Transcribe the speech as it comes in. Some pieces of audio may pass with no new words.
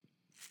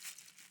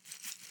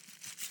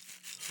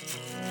Welcome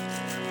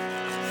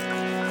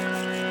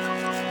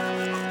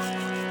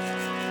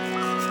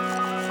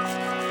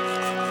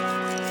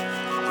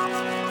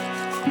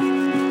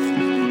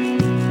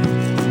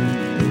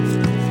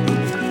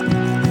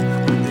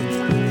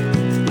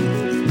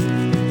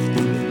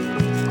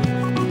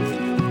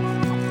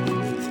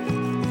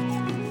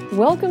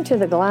to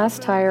the Glass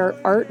Tire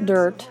Art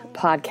Dirt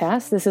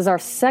podcast. This is our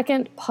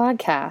second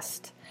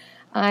podcast.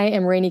 I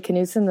am Rainey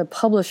Knudsen, the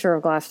publisher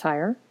of Glass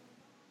Tire.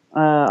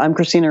 I'm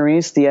Christina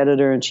Reese, the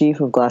editor-in-chief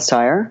of Glass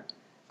Tire.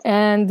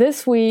 And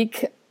this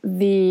week,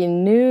 the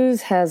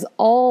news has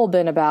all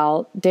been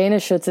about Dana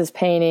Schutz's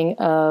painting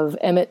of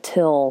Emmett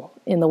Till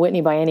in the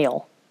Whitney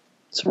Biennial.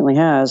 It certainly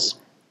has.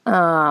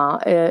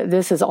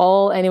 This is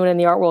all anyone in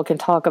the art world can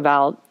talk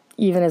about,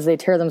 even as they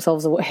tear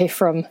themselves away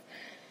from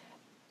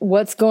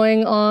what's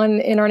going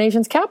on in our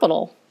nation's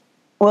capital.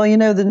 Well, you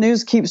know, the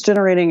news keeps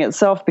generating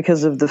itself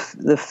because of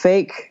the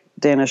fake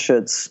Dana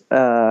Schutz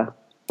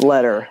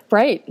letter.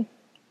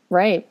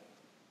 Right.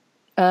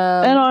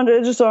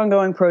 And just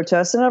ongoing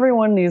protests, and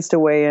everyone needs to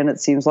weigh in. It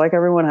seems like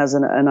everyone has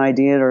an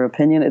idea or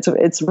opinion.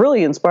 It's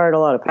really inspired a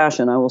lot of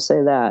passion, I will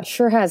say that.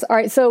 Sure has. All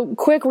right, so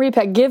quick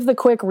recap. Give the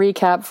quick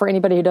recap for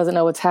anybody who doesn't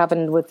know what's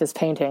happened with this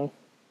painting.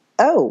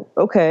 Oh,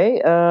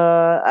 okay.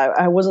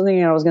 I wasn't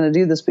thinking I was going to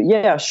do this, but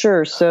yeah,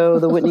 sure. So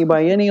the Whitney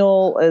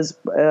Biennial was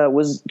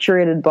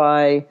curated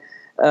by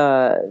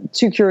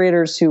two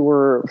curators who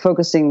were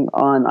focusing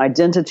on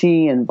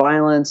identity and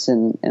violence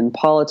and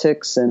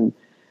politics, and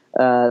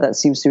that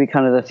seems to be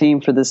kind of the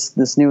theme for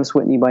this newest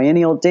Whitney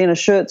Biennial. Dana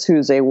Schutz,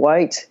 who's a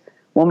white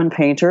woman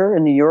painter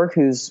in New York,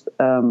 who's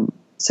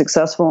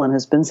successful and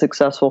has been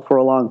successful for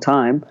a long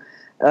time.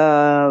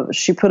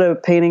 She put a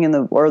painting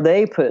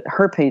they put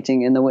her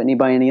painting in the Whitney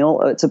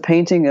Biennial. It's a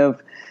painting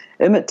of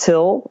Emmett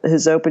Till,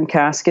 his open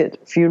casket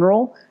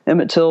funeral.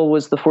 Emmett Till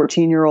was the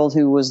 14-year-old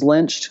who was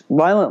lynched,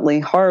 violently,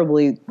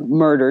 horribly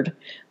murdered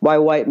by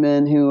white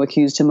men who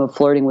accused him of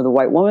flirting with a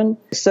white woman.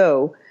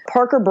 So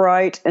Parker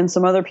Bright and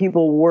some other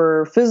people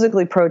were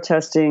physically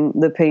protesting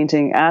the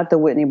painting at the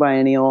Whitney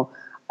Biennial.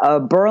 A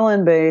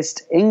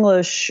Berlin-based,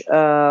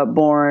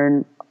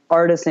 English-born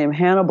artist named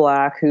Hannah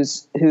Black,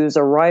 who's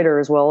a writer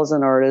as well as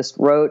an artist,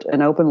 wrote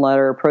an open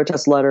letter, a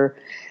protest letter,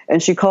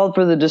 and she called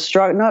for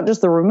not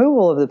just the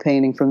removal of the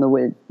painting from the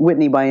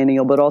Whitney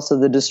Biennial, but also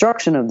the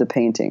destruction of the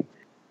painting.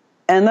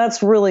 And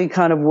that's really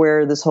kind of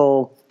where this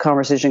whole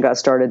conversation got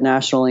started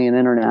nationally and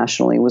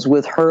internationally, was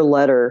with her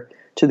letter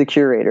to the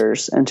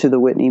curators and to the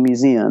Whitney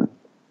Museum.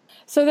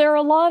 So there are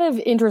a lot of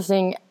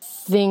interesting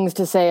things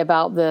to say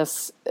about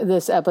this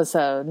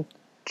episode.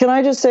 Can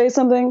I just say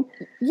something?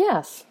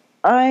 Yes.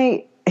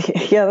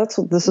 Yeah, that's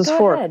what this is Go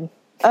for. ahead.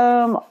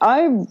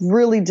 I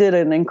really did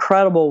an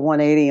incredible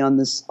 180 on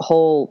this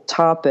whole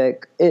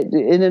topic. It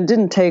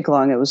didn't take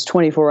long. It was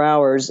 24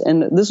 hours,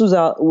 and this was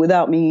out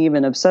without me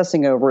even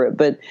obsessing over it.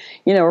 But,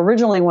 you know,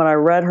 originally when I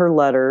read her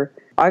letter,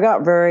 I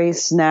got very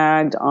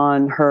snagged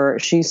on her.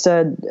 She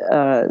said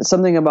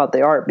something about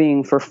the art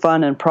being for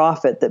fun and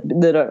profit, that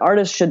an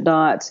artist should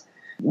not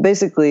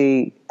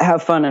basically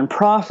have fun and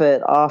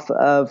profit off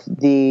of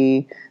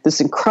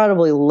this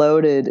incredibly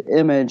loaded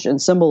image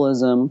and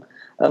symbolism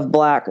of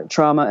Black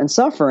trauma and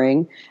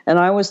suffering. And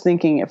I was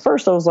thinking at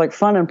first, I was like,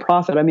 fun and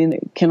profit. I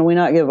mean, can we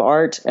not give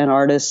art and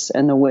artists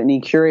and the Whitney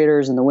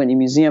curators and the Whitney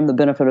Museum the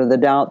benefit of the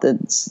doubt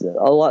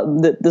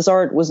that this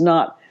art was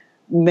not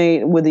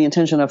made with the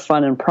intention of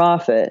fun and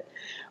profit?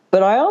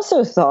 But I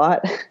also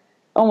thought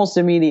almost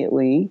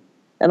immediately,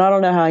 and I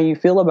don't know how you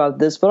feel about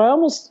this, but I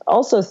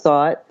also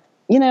thought,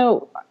 you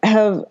know,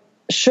 have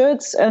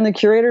Schutz and the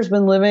curators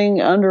been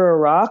living under a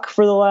rock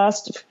for the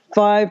last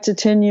 5 to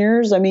 10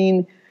 years? I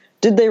mean,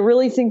 did they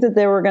really think that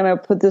they were going to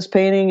put this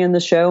painting in the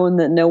show and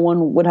that no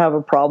one would have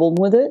a problem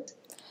with it?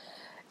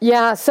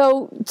 Yeah,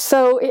 so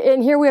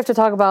and here we have to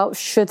talk about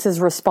Schutz's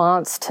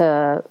response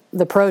to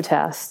the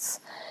protests.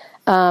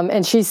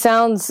 And she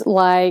sounds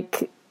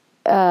like,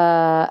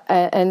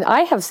 and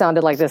I have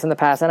sounded like this in the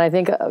past, and I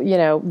think, you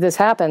know, this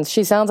happens.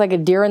 She sounds like a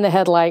deer in the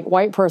headlight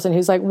white person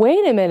who's like,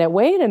 wait a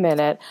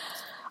minute.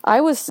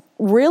 I was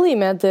really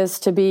meant this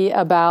to be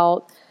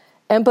about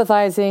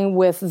empathizing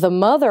with the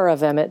mother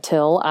of Emmett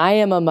Till. I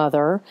am a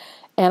mother.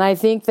 And I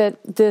think that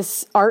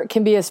this art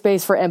can be a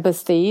space for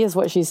empathy, is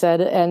what she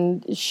said.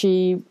 And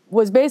she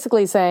was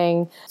basically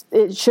saying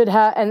it should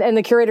have, and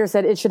the curator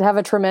said it should have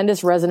a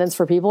tremendous resonance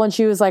for people. And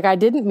she was like, I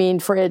didn't mean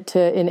for it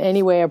to in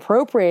any way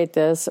appropriate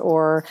this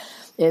or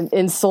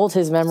insult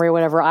his memory or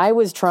whatever. I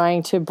was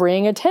trying to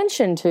bring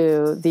attention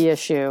to the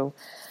issue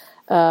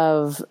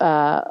of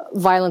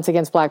violence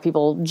against Black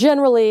people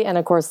generally, and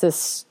of course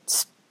this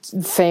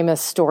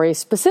famous story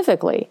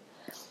specifically.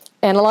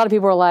 And a lot of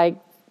people are like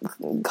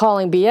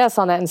calling BS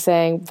on that and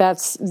saying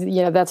that's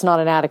not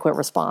an adequate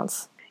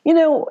response. You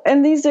know,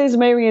 and these days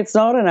maybe it's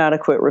not an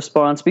adequate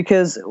response,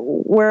 because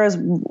whereas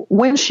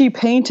when she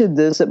painted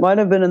this, it might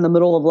have been in the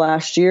middle of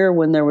last year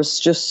when there was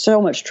just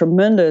so much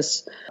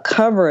tremendous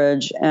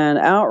coverage and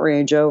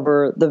outrage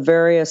over the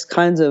various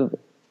kinds of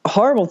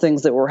horrible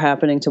things that were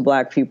happening to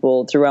Black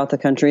people throughout the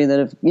country that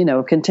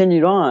have,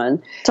 continued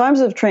on. Times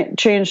have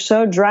changed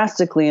so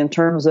drastically in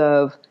terms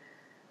of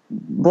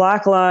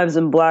Black lives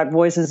and Black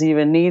voices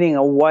even needing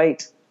a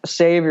white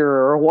savior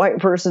or a white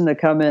person to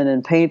come in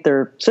and paint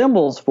their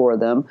symbols for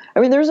them. I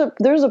mean, there's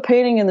a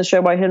painting in the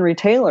show by Henry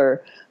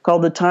Taylor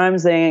called "The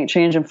Times They Ain't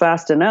Changing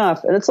Fast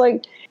Enough," and it's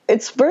like,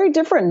 it's very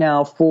different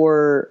now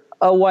for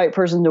a white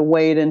person to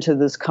wade into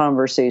this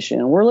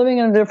conversation. We're living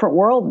in a different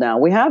world now.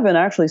 We have been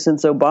actually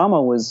since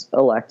Obama was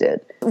elected.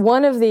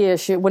 One of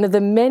the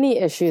many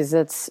issues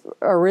that's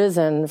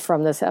arisen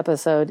from this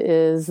episode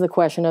is the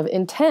question of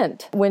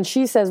intent. When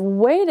she says,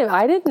 "Wait,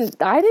 I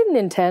didn't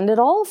intend at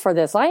all for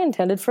this. I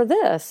intended for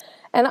this."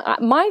 And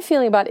my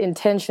feeling about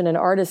intention and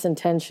artist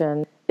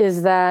intention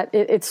is that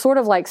it's sort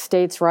of like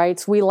states'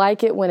 rights. We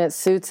like it when it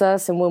suits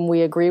us and when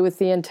we agree with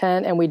the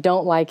intent, and we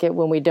don't like it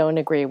when we don't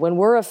agree. When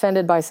we're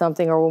offended by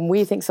something or when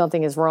we think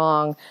something is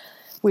wrong,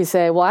 we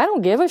say, well, I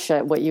don't give a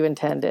shit what you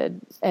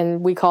intended,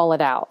 and we call it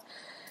out.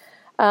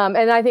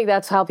 And I think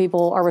that's how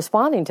people are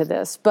responding to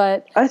this.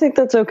 But I think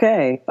that's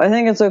okay. I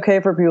think it's okay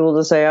for people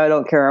to say, I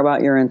don't care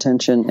about your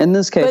intention. In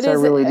this case, I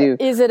really do.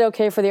 Is it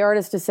okay for the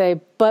artist to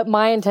say, but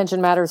my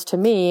intention matters to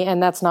me,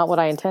 and that's not what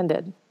I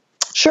intended?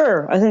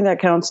 Sure, I think that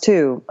counts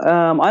too.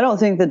 I don't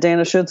think that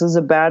Dana Schutz is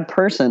a bad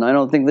person. I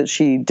don't think that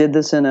she did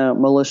this in a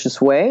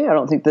malicious way. I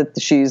don't think that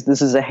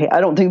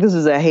I don't think this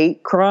is a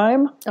hate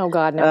crime. Oh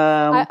God, no.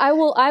 I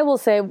will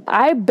say,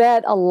 I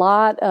bet a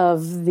lot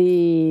of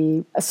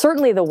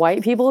certainly the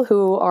white people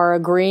who are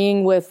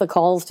agreeing with the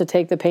calls to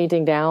take the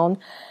painting down,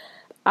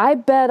 I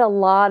bet a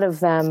lot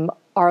of them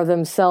are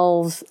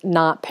themselves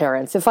not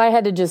parents. If I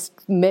had to just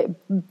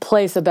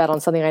place a bet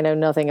on something I know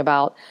nothing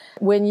about,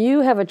 when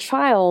you have a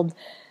child,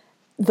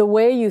 the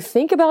way you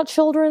think about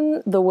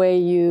children, the way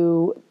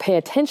you pay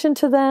attention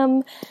to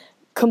them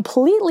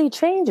completely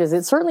changes.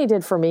 It certainly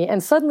did for me.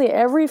 And suddenly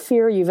every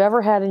fear you've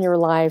ever had in your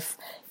life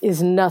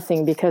is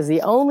nothing, because the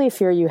only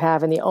fear you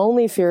have and the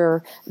only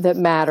fear that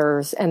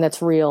matters and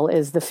that's real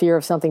is the fear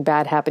of something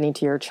bad happening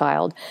to your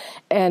child.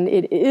 And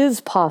it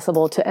is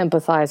possible to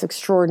empathize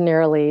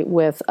extraordinarily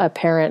with a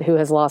parent who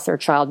has lost their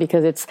child,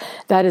 because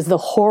that is the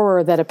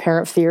horror that a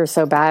parent fears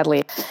so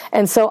badly.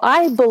 And so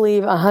I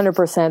believe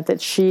 100%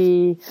 that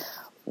she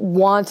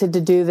wanted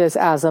to do this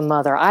as a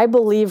mother. I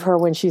believe her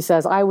when she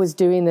says, I was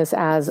doing this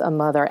as a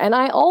mother. And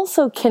I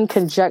also can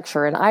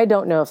conjecture, and I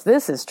don't know if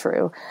this is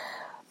true,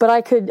 but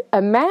I could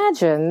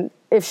imagine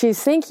if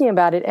she's thinking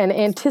about it and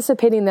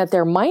anticipating that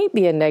there might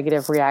be a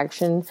negative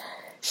reaction,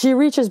 she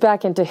reaches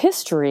back into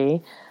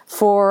history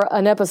for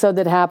an episode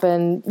that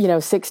happened,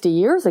 60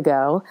 years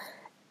ago.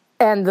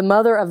 And the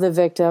mother of the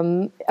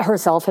victim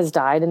herself has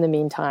died in the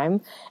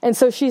meantime. And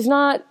so she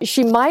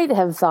might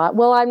have thought,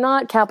 well, I'm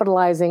not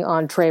capitalizing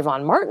on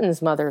Trayvon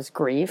Martin's mother's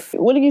grief.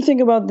 What do you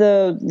think about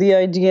the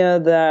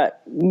idea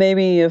that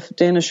maybe if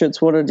Dana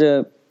Schutz wanted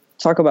to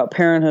talk about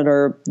parenthood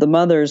or the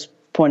mother's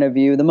point of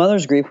view, the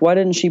mother's grief, why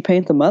didn't she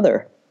paint the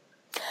mother?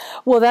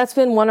 Well, that's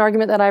been one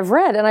argument that I've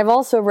read. And I've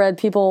also read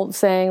people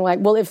saying, like,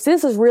 well, if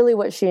this is really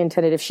what she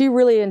intended, if she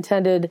really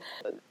intended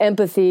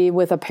empathy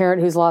with a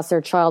parent who's lost their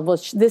child, well,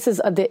 this is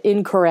the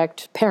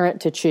incorrect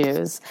parent to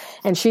choose.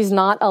 And she's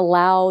not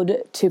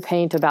allowed to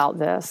paint about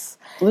this.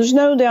 Well, there's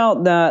no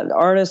doubt that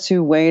artists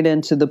who wade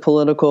into the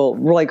political,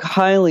 like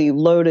highly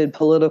loaded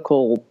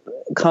political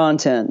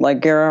content,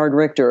 like Gerhard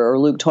Richter or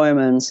Luke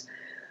Toymans,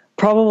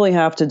 probably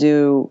have to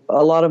do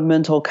a lot of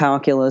mental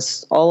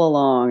calculus all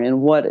along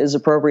in what is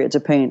appropriate to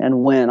paint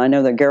and when. I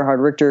know that Gerhard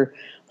Richter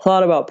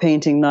thought about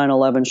painting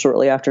 9/11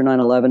 shortly after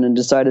 9/11 and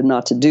decided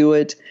not to do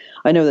it.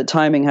 I know that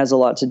timing has a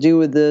lot to do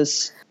with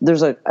this.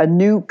 There's a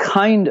new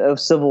kind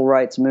of civil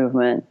rights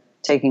movement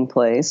taking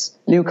place,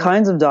 new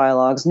kinds of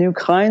dialogues, new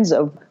kinds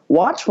of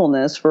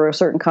watchfulness for a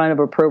certain kind of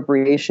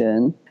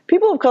appropriation.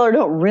 People of color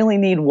don't really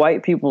need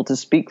white people to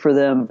speak for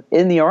them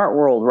in the art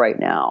world right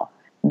now.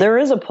 There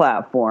is a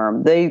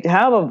platform. They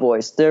have a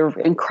voice. They're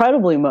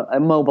incredibly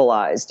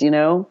mobilized,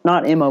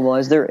 not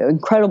immobilized. They're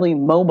incredibly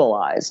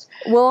mobilized.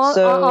 Well,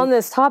 on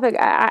this topic,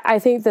 I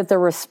think that the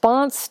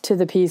response to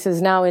the piece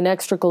is now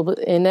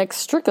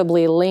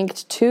inextricably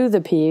linked to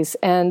the piece,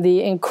 and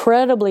the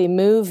incredibly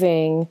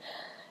moving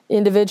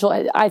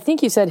individual, I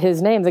think you said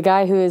his name, the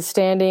guy who is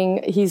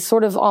standing, he's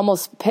sort of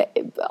almost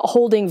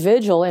holding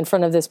vigil in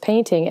front of this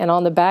painting, and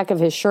on the back of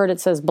his shirt it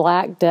says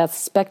Black Death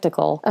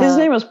Spectacle. His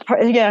name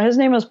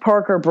is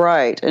Parker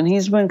Bright, and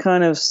he's been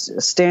kind of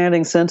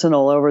standing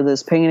sentinel over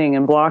this painting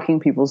and blocking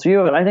people's view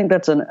of it. I think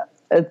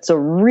it's a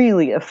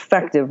really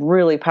effective,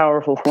 really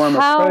powerful form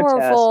of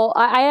protest.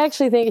 I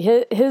actually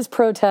think his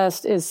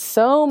protest is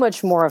so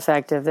much more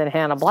effective than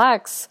Hannah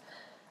Black's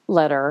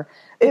letter.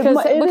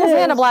 Because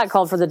Hannah Black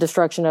called for the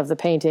destruction of the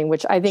painting,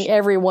 which I think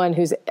everyone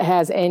who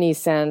has any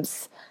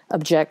sense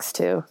objects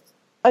to.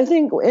 I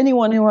think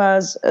anyone who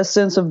has a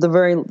sense of the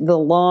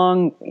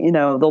long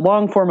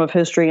form of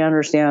history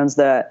understands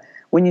that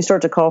when you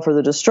start to call for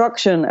the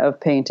destruction of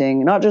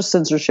painting, not just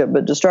censorship,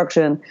 but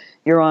destruction,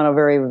 you're on a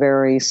very,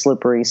 very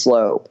slippery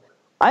slope.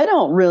 I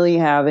don't really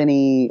have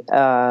any,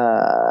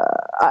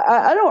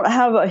 I don't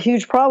have a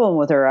huge problem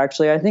with her,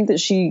 actually. I think that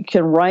she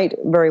can write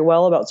very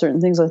well about certain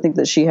things. I think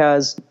that she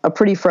has a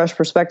pretty fresh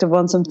perspective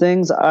on some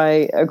things.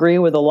 I agree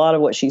with a lot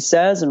of what she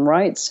says and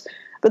writes,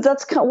 but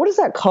what is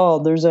that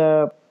called? There's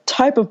a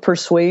type of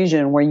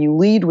persuasion where you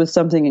lead with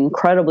something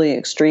incredibly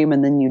extreme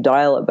and then you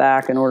dial it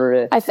back in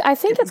order to. I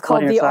think it's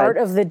called the art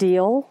of the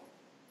deal.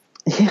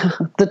 Yeah,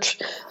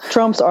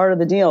 Trump's art of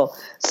the deal.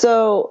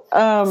 So,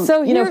 I'm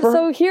sorry,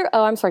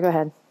 go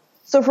ahead.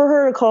 So for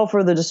her to call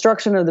for the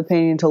destruction of the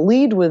painting, to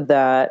lead with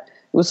that,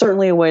 it was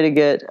certainly a way to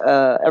get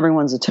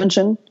everyone's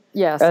attention.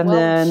 Yes, and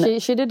then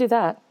she did do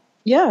that.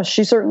 Yeah,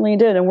 she certainly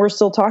did, and we're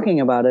still talking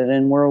about it,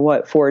 and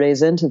we're 4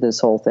 days into this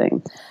whole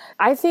thing.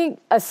 I think,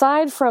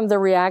 aside from the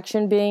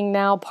reaction being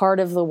now part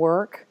of the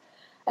work,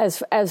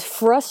 as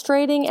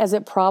frustrating as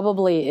it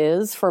probably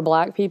is for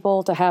Black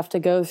people to have to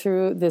go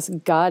through this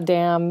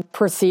goddamn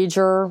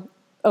procedure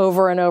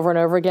over and over and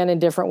over again in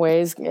different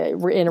ways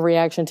in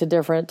reaction to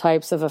different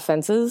types of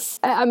offenses.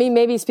 I mean,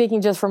 maybe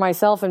speaking just for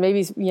myself and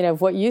maybe,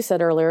 what you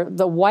said earlier,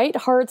 the white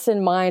hearts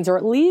and minds, or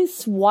at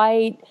least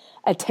white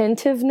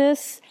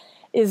attentiveness,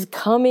 is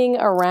coming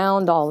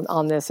around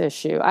on this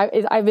issue.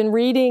 I've been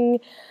reading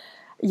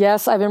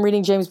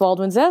James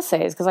Baldwin's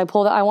essays because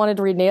I wanted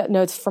to read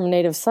Notes from a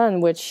Native Son,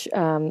 which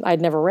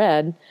I'd never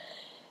read.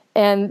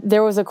 And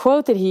there was a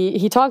quote that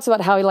he talks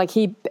about how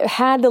he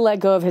had to let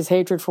go of his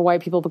hatred for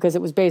white people because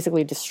it was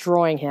basically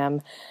destroying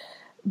him,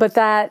 but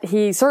that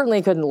he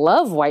certainly couldn't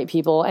love white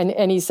people.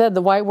 And he said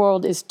the white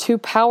world is too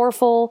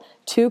powerful,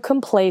 too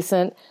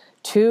complacent,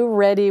 too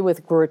ready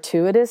with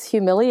gratuitous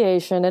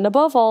humiliation, and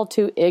above all,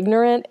 too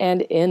ignorant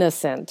and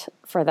innocent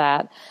for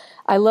that.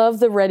 I love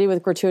the ready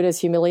with gratuitous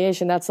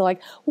humiliation. That's like,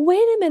 wait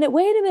a minute,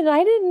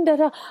 I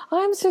didn't,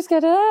 I'm just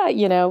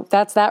gonna,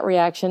 that's that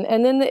reaction.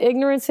 And then the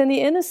ignorance and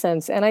the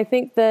innocence. And I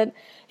think that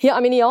he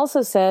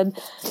also said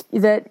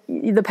that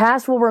the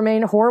past will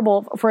remain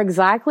horrible for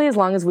exactly as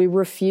long as we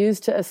refuse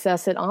to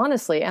assess it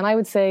honestly. And I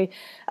would say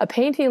a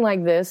painting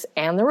like this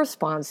and the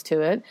response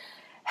to it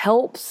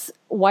helps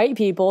white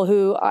people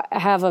who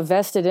have a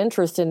vested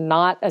interest in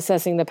not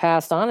assessing the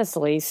past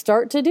honestly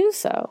start to do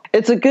so.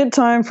 It's a good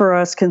time for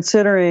us,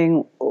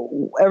 considering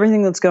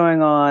everything that's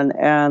going on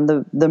and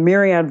the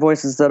myriad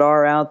voices that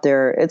are out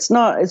there. It's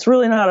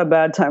really not a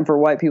bad time for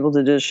white people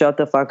to just shut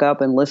the fuck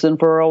up and listen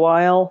for a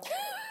while.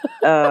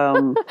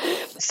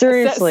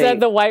 Seriously, said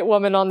the white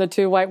woman on the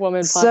Two White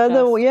Women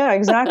podcast. Yeah,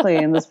 exactly.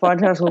 And this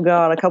podcast will go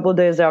out a couple of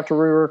days after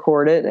we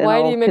record it, and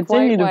I'll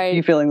continue to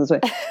be feeling this way.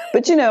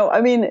 But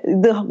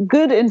the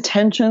good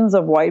intentions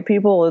of white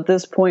people at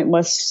this point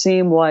must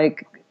seem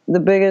like the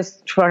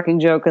biggest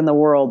fucking joke in the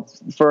world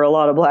for a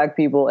lot of Black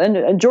people.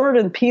 And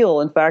Jordan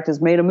Peele, in fact,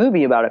 has made a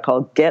movie about it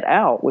called Get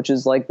Out, which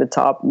is like the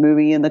top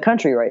movie in the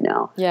country right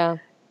now. Yeah,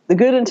 the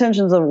good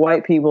intentions of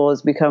white people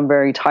has become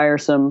very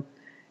tiresome.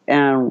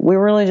 And we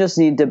really just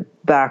need to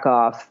back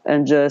off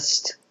and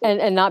just...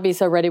 And not be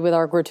so ready with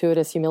our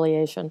gratuitous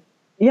humiliation.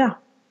 Yeah.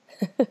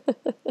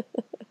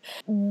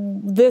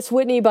 This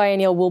Whitney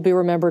Biennial will be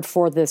remembered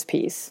for this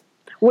piece.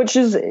 Which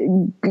is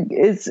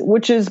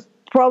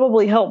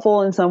probably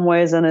helpful in some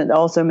ways, and it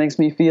also makes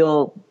me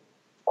feel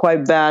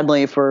quite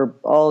badly for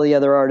all the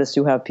other artists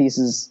who have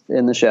pieces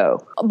in the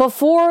show.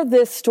 Before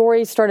this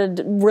story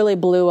really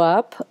blew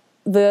up,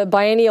 the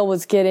Biennial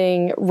was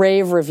getting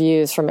rave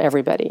reviews from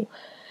everybody.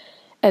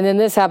 And then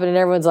this happened, and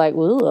everyone's like,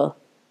 "Ooh."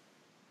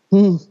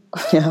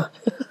 Yeah.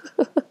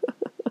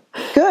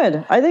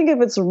 Good. I think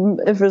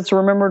if it's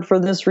remembered for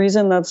this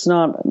reason, that's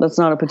not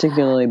a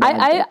particularly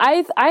bad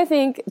thing. I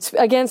think,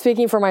 again,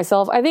 speaking for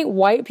myself, I think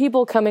white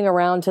people coming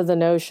around to the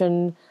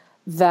notion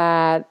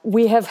that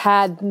we have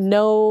had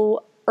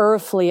no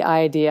earthly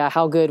idea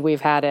how good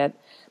we've had it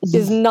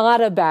is not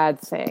a bad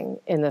thing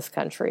in this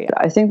country.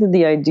 I think that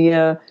the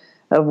idea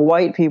of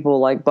white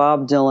people like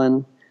Bob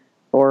Dylan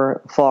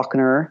or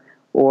Faulkner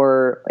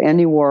or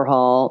Andy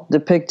Warhol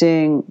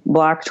depicting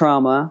Black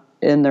trauma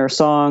in their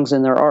songs,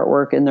 in their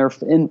artwork, in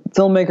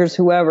filmmakers,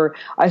 whoever.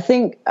 I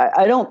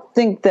don't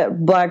think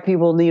that Black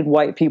people need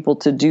white people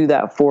to do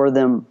that for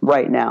them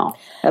right now.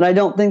 And I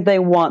don't think they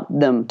want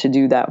them to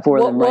do that for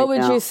them right now. What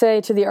would you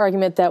say to the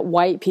argument that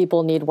white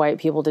people need white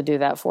people to do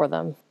that for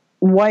them?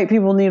 White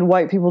people need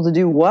white people to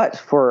do what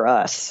for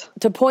us?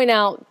 To point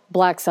out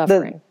Black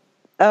suffering.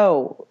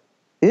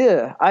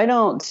 Yeah, I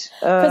don't.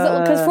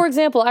 Because, for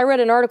example, I read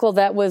an article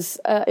that was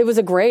it was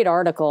a great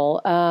article,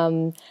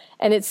 and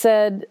it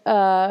said,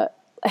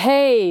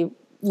 "Hey,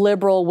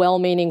 liberal,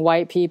 well-meaning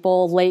white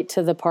people, late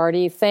to the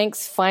party.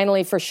 Thanks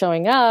finally for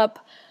showing up.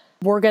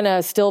 We're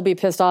gonna still be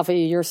pissed off at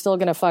you. You're still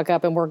gonna fuck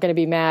up, and we're gonna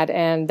be mad,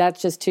 and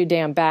that's just too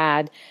damn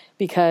bad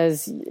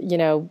because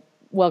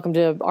welcome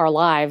to our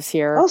lives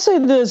here." I'll say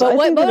this.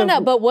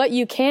 But what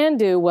you can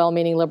do,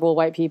 well-meaning liberal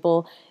white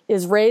people,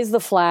 is raise the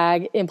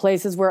flag in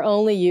places where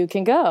only you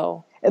can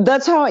go.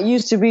 That's how it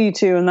used to be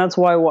too, and that's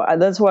why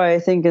I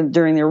think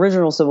during the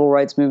original civil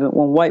rights movement,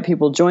 when white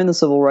people joined the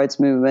civil rights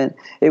movement,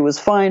 it was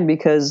fine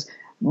because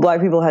Black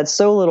people had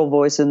so little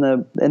voice in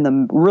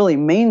the really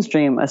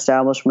mainstream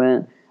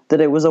establishment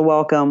that it was a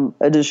welcome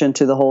addition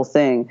to the whole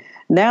thing.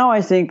 Now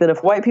I think that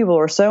if white people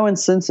are so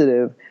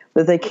insensitive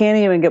that they can't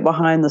even get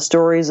behind the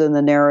stories and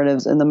the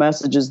narratives and the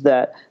messages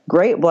that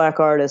great black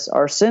artists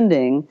are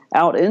sending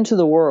out into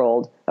the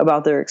world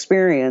about their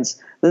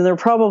experience, then they're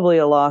probably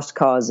a lost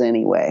cause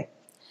anyway.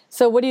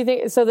 So what do you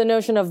think? So the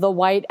notion of the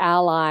white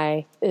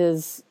ally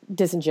is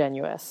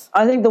disingenuous.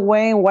 I think the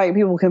way white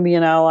people can be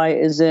an ally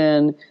is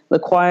in the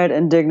quiet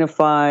and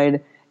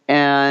dignified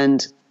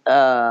and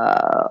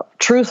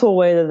truthful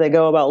way that they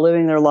go about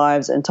living their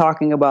lives and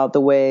talking about the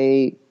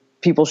way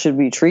people should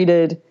be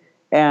treated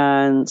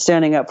and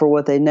standing up for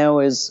what they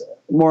know is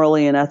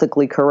morally and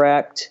ethically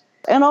correct.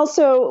 And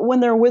also, when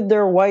they're with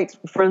their white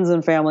friends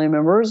and family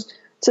members,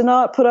 to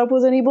not put up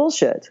with any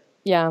bullshit.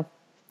 Yeah.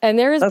 And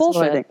there is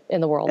bullshit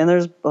in the world. And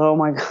there's, oh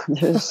my God,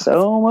 there's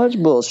so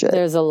much bullshit.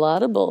 There's a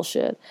lot of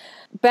bullshit.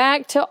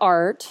 Back to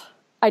art.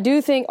 I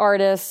do think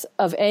artists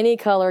of any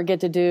color get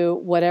to do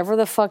whatever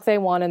the fuck they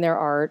want in their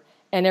art,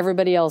 and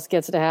everybody else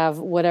gets to have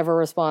whatever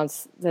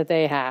response that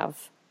they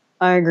have.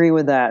 I agree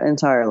with that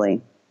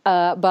entirely.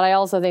 But I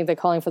also think that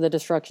calling for the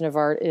destruction of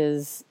art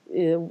is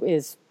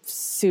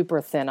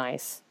super thin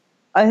ice.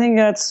 I think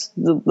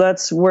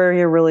that's where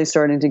you're really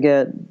starting to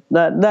get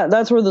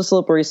that's where the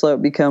slippery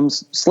slope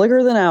becomes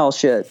slicker than owl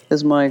shit,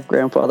 as my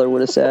grandfather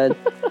would have said.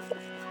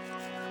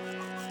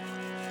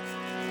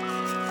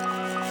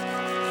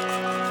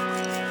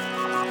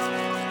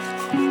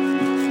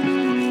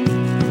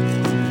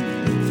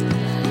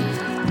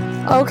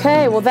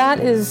 Okay, well that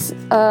is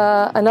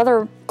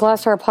another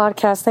Glass Tower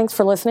podcast. Thanks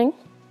for listening.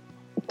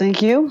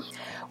 Thank you.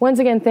 Once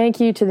again,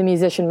 thank you to the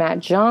musician Matt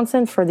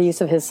Johnson for the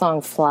use of his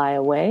song Fly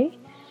Away,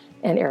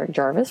 and Eric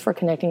Jarvis for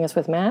connecting us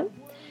with Matt.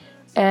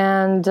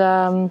 And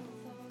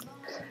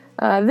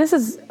this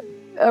is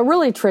a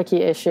really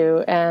tricky issue,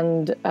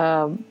 and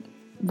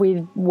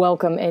we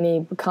welcome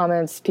any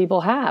comments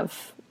people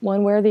have,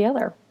 one way or the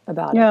other,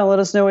 about it. Yeah, let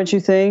us know what you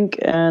think,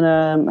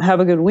 and have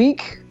a good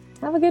week.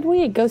 Have a good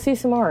week. Go see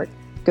some art.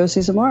 Go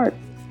see some art.